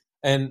career.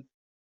 And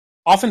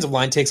offensive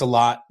line takes a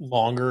lot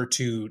longer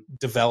to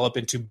develop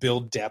and to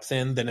build depth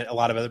in than a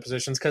lot of other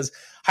positions, because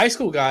high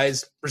school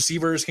guys,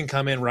 receivers can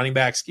come in, running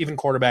backs, even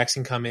quarterbacks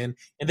can come in,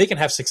 and they can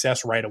have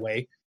success right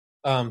away.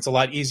 It's a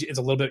lot easier. It's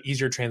a little bit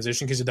easier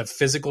transition because the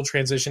physical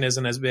transition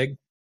isn't as big.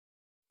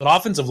 But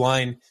offensive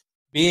line,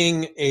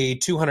 being a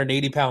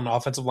 280-pound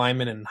offensive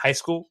lineman in high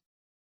school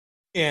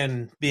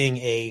and being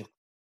a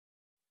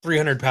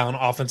 300-pound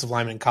offensive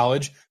lineman in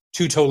college,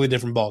 two totally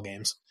different ball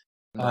games.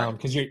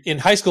 Because you're in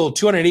high school,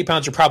 280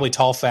 pounds, you're probably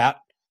tall, fat.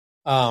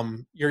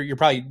 You're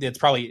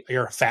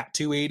a fat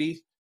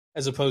 280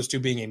 as opposed to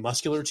being a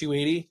muscular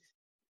 280.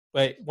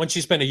 But once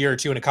you spend a year or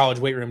two in a college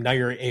weight room, now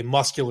you're a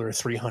muscular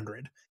 300.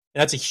 And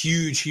that's a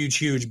huge, huge,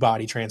 huge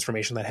body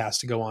transformation that has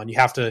to go on. You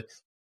have to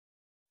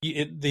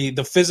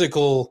the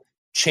physical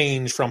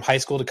change from high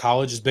school to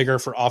college is bigger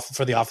for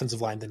the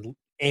offensive line than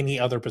any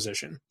other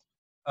position.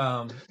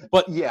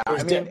 But yeah,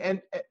 I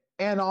mean,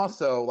 and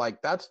also like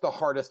that's the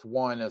hardest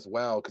one as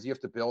well, because you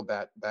have to build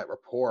that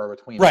rapport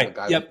between right. The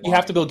guys. Yep, you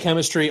have to build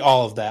chemistry,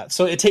 all of that.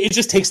 So it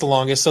just takes the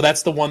longest. So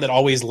that's the one that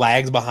always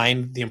lags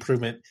behind the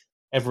improvement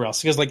everywhere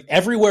else, because like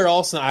everywhere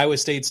else in Iowa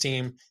State's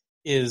team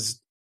is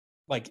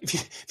like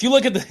if you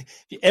look at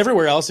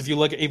everywhere else, if you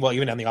look at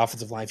even on the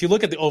offensive line, if you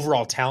look at the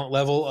overall talent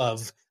level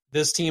of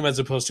this team as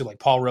opposed to like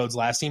Paul Rhodes'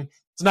 last team,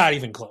 it's not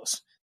even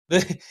close.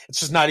 It's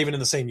just not even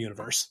in the same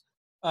universe.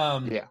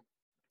 Yeah.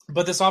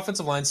 But this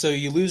offensive line, so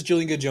you lose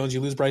Julian Good-Jones, you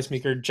lose Bryce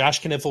Meeker.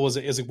 Josh Kniffel was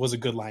a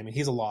good lineman.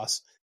 He's a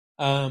loss.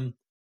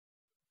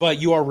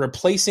 But you are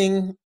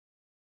replacing,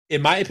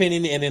 in my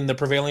opinion, and in the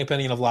prevailing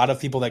opinion of a lot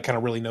of people that kind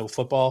of really know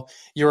football,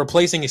 you're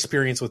replacing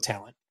experience with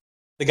talent.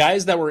 The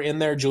guys that were in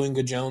there, Julian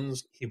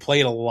Good-Jones, he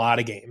played a lot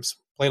of games.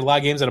 Played a lot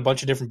of games at a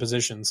bunch of different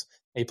positions.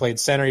 He played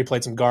center, he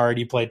played some guard,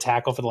 he played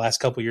tackle for the last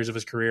couple of years of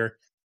his career.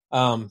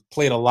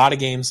 Played a lot of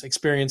games,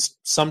 experienced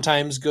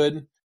sometimes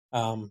good,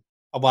 a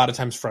lot of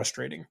times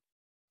frustrating.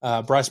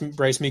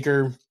 Bryce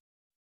Meeker,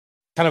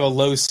 kind of a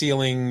low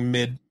ceiling,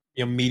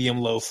 medium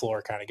low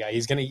floor kind of guy.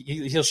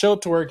 He'll show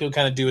up to work, he'll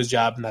kind of do his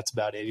job, and that's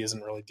about it. He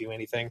doesn't really do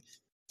anything.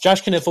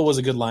 Josh Kniffel was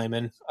a good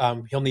lineman.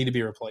 He'll need to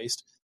be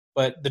replaced.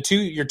 But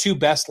your two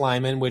best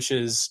linemen, which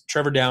is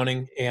Trevor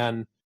Downing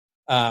and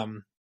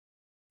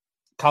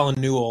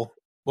Colin Newell,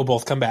 will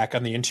both come back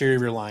on the interior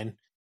of your line.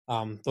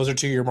 Those are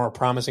two of your more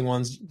promising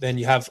ones. Then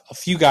you have a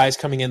few guys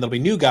coming in. They'll be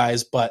new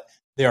guys, but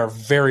they are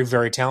very,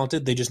 very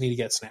talented. They just need to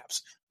get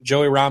snaps.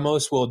 Joey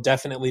Ramos will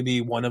definitely be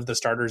one of the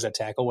starters at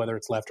tackle, whether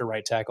it's left or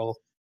right tackle.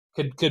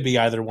 Could be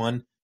either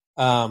one.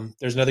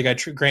 There's another guy,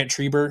 Grant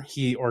Treiber,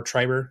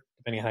 Triber,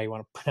 depending on how you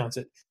want to pronounce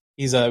it.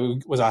 Was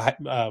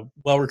a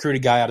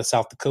well-recruited guy out of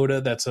South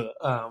Dakota.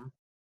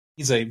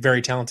 He's a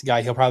very talented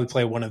guy. He'll probably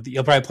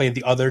play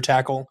the other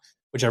tackle,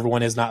 whichever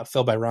one is not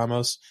filled by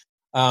Ramos.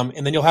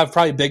 And then you'll have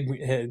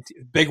probably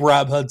big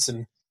Rob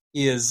Hudson.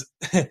 He is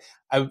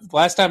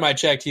last time I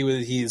checked,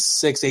 he's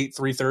 6'8",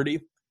 330,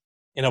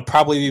 and he'll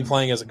probably be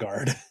playing as a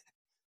guard.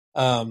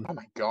 Oh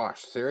my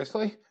gosh,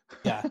 seriously?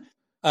 Yeah.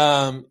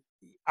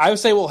 I would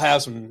say we'll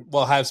have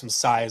some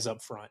size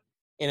up front.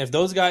 And if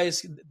those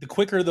guys, the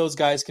quicker those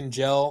guys can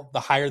gel, the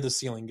higher the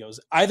ceiling goes.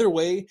 Either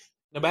way,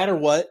 no matter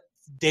what,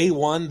 day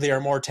one, they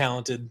are more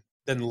talented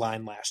than the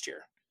line last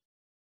year.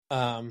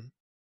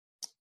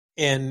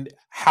 And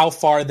how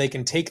far they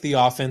can take the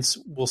offense,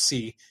 we'll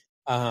see.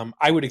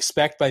 I would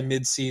expect by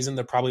mid-season,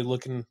 they're probably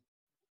looking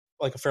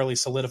like a fairly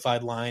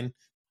solidified line.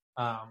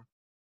 And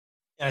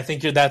I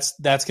think that's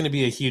going to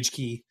be a huge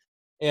key.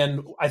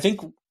 And I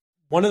think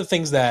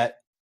honestly,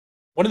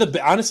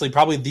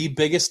 probably the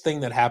biggest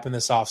thing that happened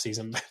this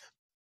offseason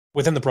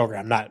within the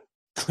program, not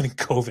including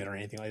COVID or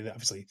anything like that.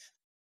 Obviously,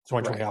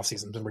 2020 offseason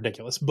has been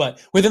riridicous,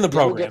 but within the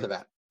program. We'll get to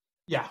that.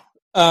 Yeah.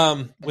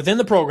 Within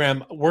the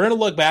program, we're going to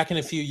look back in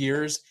a few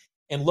years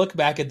and look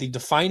back at the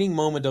defining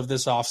moment of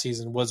this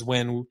offseason was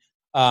when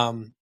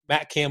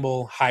Matt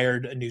Campbell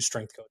hired a new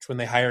strength coach, when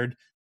they hired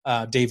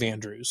Dave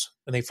Andrews,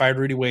 when they fired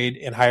Rudy Wade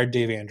and hired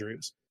Dave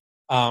Andrews.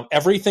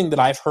 Everything that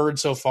I've heard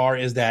so far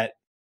is that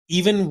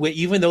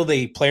even though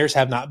the players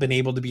have not been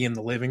able to be in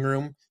the living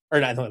room or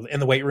not in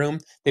the weight room,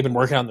 they've been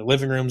working on their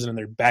living rooms and in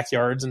their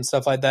backyards and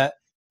stuff like that.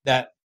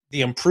 That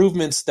the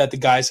improvements that the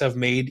guys have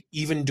made,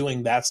 even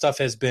doing that stuff,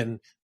 has been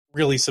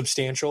really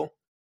substantial.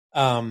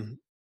 That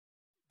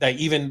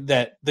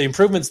the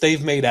improvements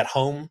they've made at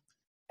home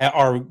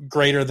are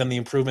greater than the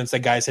improvements that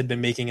guys had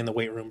been making in the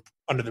weight room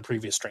under the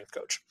previous strength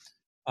coach.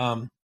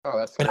 That's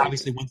and crazy.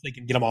 Obviously once they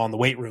can get them all in the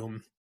weight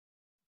room,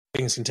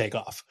 things can take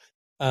off.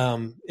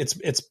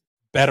 It's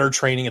better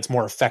training. It's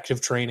more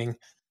effective training.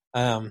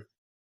 And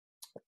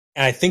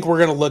I think we're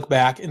going to look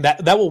back, and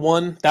that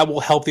will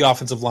help the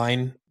offensive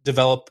line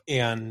develop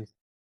and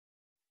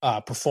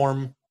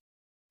perform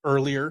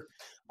earlier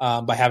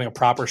by having a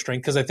proper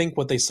strength. Because I think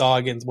what they saw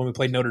against when we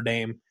played Notre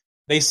Dame,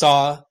 they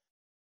saw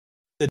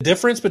the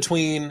difference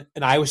between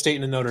an Iowa State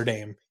and a Notre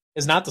Dame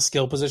is not the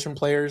skill position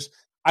players.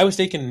 Iowa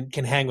State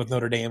can hang with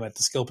Notre Dame at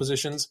the skill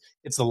positions.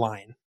 It's the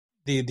line,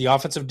 the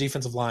offensive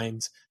defensive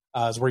lines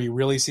is where you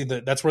really see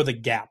that's where the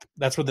gap,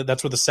 that's where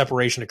the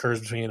separation occurs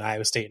between an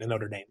Iowa State and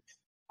Notre Dame.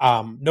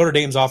 Notre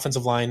Dame's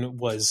offensive line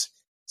was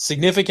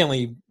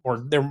significantly more.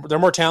 They're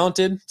more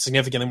talented,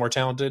 significantly more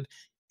talented,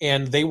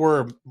 and they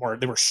were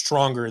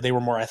stronger. They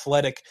were more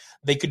athletic.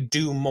 They could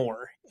do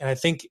more, and I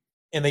think,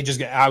 and they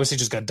obviously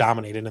just got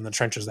dominated in the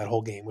trenches that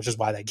whole game, which is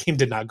why that game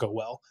did not go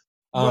well.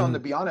 Well, and to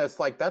be honest,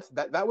 like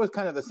that was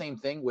kind of the same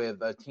thing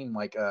with a team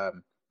like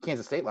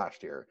Kansas State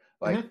last year.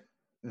 Like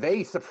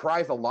they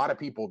surprised a lot of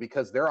people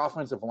because their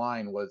offensive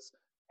line was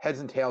heads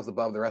and tails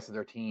above the rest of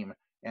their team.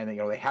 And,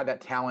 they had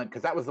that talent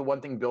because that was the one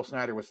thing Bill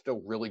Snyder was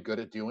still really good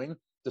at doing,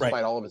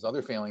 despite all of his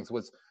other failings,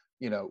 was,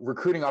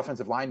 recruiting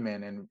offensive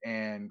linemen.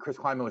 And Chris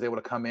Klieman was able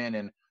to come in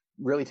and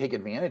really take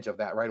advantage of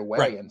that right away.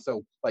 Right. And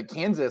so, like,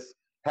 Kansas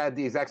had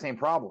the exact same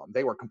problem.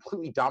 They were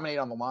completely dominated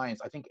on the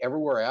lines. I think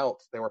everywhere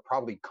else, they were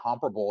probably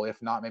comparable,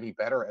 if not maybe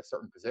better at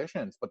certain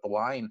positions. But the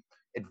line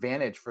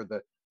advantage for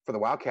the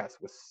Wildcats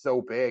was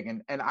so big.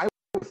 And Iowa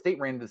State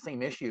ran into the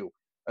same issue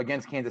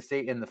against Kansas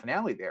State in the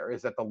finale there,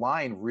 is that the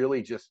line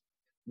really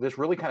this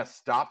really kind of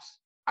stops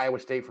Iowa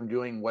State from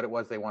doing what it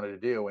was they wanted to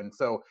do. And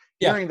so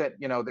hearing that,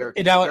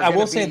 I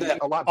will say that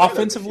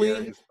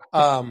offensively,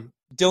 Dylan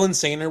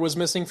Sainer was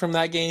missing from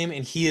that game,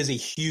 and he is a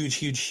huge,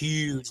 huge,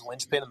 huge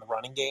linchpin in the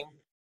running game.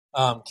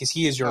 Because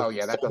he is your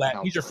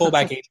fullback, he's your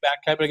fullback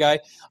H-back type of guy.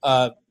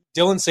 Dylan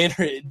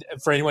Sainer,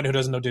 for anyone who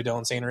doesn't know who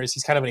Dylan Sainer is,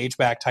 he's kind of an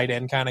H-back tight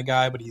end kind of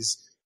guy, but he's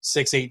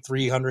 6'8",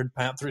 300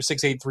 pounds,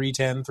 6'8",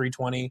 310,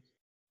 320.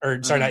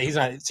 Or sorry, he's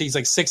not. He's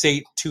like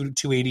 6'8",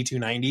 280,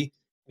 290.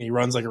 And he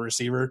runs like a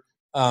receiver.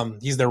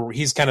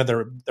 He's kind of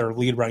their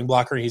lead running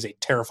blocker. He's a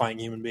terrifying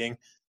human being.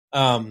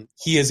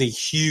 He is a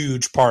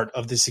huge part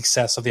of the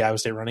success of the Iowa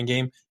State running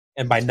game,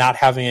 and by not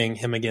having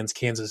him against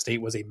Kansas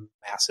State was a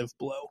massive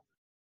blow.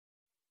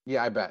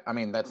 Yeah, I bet. I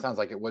mean, that sounds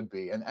like it would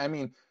be. And I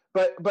mean,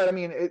 but I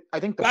mean, I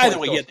think the point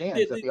still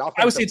stands that the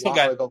offensive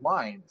line of the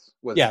lines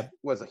was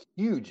a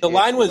huge. The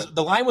line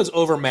was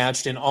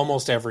overmatched in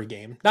almost every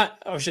game.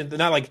 Not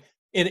like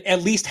in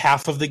at least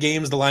half of the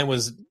games. The line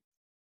was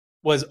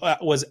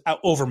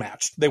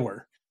overmatched. They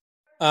were.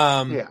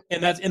 And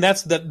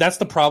that's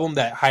the problem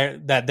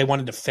that they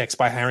wanted to fix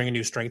by hiring a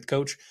new strength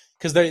coach,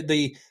 because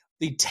the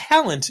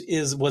talent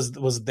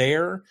was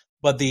there,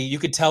 but you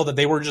could tell that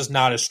they were just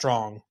not as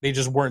strong. They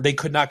just weren't. They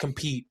could not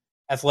compete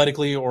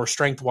athletically or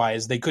strength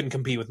wise. They couldn't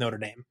compete with Notre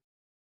Dame.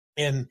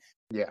 And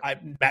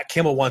Matt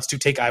Kimmel wants to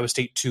take Iowa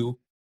State to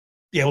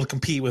be able to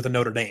compete with a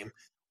Notre Dame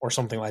or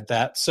something like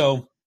that.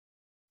 So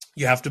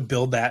you have to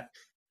build that.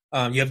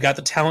 You've got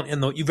the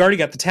talent you've already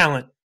got the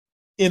talent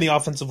in the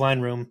offensive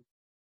line room.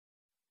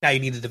 Now you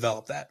need to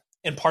develop that.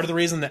 And part of the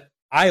reason that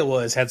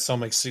Iowa has had so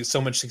much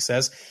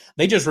success,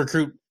 they just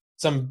recruit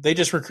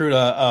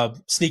a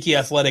sneaky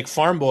athletic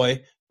farm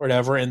boy or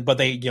whatever. But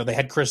they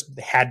had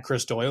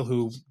Chris Doyle,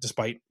 who,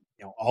 despite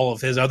all of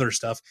his other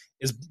stuff,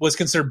 was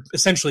considered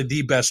essentially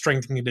the best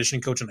strength and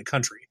conditioning coach in the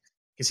country,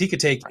 because he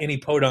could take any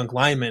podunk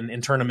lineman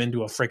and turn him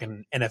into a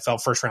freaking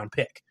NFL first round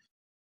pick.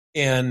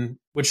 And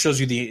which shows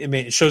you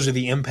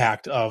the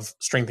impact of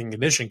strength and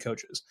conditioning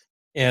coaches.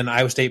 And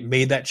Iowa State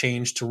made that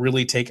change to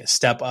really take a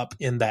step up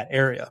in that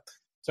area.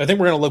 So I think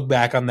we're going to look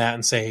back on that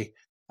and say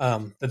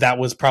that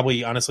was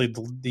probably honestly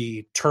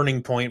the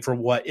turning point for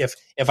what if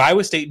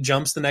Iowa State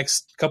jumps the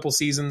next couple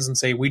seasons and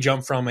say we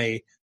jump from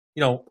a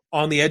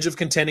on the edge of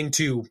contending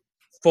to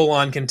full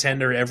on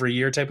contender every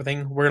year type of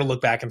thing, we're going to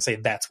look back and say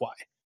that's why.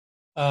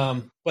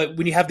 But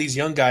when you have these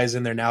young guys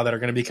in there now that are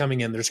going to be coming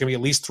in, there's going to be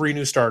at least 3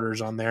 new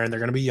starters on there, and they're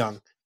going to be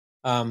young.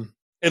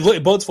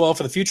 It bodes well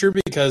for the future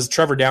because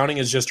Trevor Downing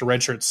is just a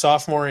redshirt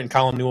sophomore, and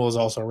Colin Newell is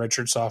also a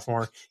redshirt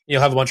sophomore.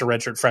 You'll have a bunch of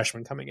redshirt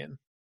freshmen coming in,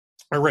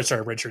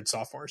 redshirt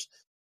sophomores.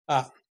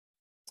 Or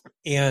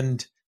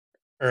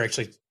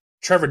actually,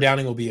 Trevor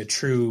Downing will be a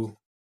true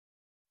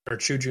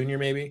junior,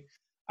 maybe.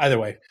 Either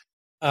way,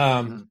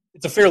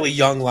 it's a fairly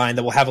young line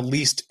that will have at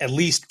least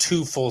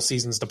 2 full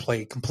seasons to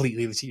play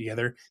completely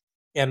together.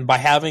 And by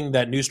having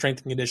that new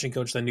strength and conditioning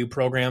coach, the new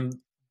program,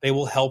 they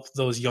will help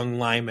those young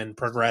linemen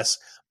progress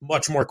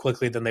much more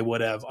quickly than they would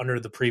have under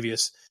the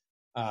previous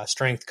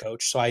strength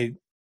coach. So I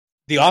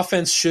the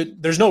offense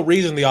there's no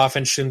reason the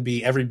offense shouldn't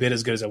be every bit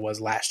as good as it was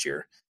last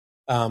year.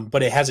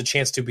 But it has a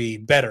chance to be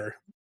better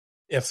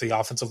if the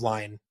offensive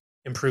line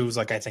improves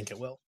like I think it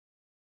will.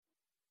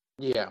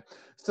 Yeah.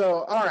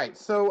 So, all right.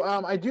 So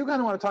I do kind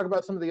of want to talk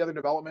about some of the other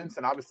developments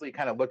and obviously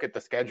kind of look at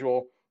the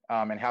schedule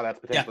and how that's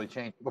potentially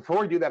changed. Before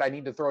we do that, I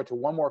need to throw it to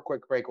one more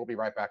quick break. We'll be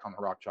right back on the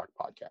Rock Chalk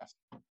Podcast.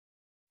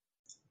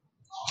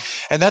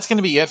 And that's going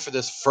to be it for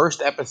this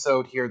first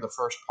episode here, the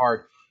first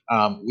part.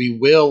 We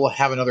will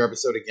have another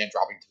episode again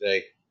dropping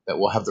today that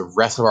will have the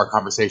rest of our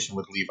conversation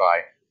with Levi,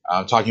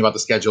 talking about the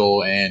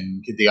schedule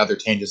and the other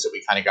tangents that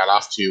we kind of got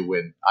off to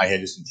when I had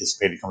just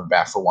anticipated coming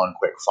back for one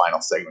quick final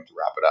segment to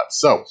wrap it up.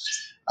 So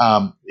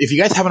if you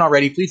guys haven't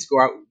already, please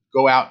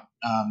go out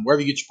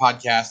wherever you get your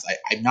podcasts.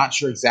 I'm not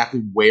sure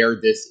exactly where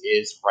this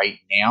is right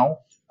now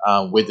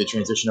with the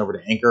transition over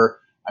to Anchor.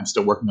 I'm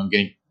still working on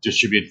getting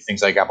distributed to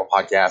things like Apple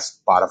Podcasts,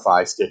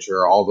 Spotify,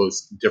 Stitcher, all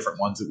those different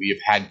ones that we have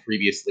had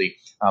previously.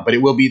 But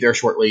it will be there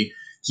shortly.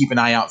 Keep an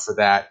eye out for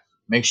that.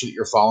 Make sure that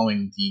you're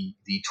following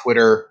the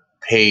Twitter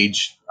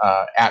page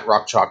at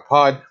Rock Chalk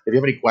Pod. If you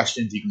have any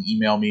questions, you can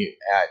email me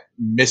at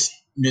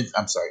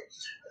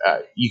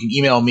you can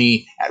email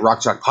me at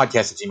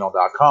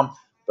rockchalkpodcast@gmail.com.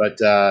 But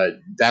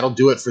that'll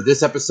do it for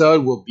this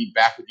episode. We'll be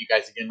back with you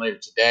guys again later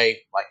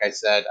today. Like I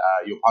said,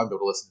 you'll probably be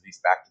able to listen to these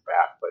back to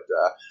back. But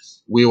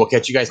we will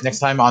catch you guys next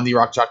time on the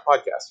Rock Chalk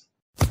Podcast.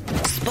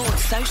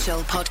 Sports Social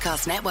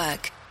Podcast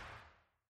Network.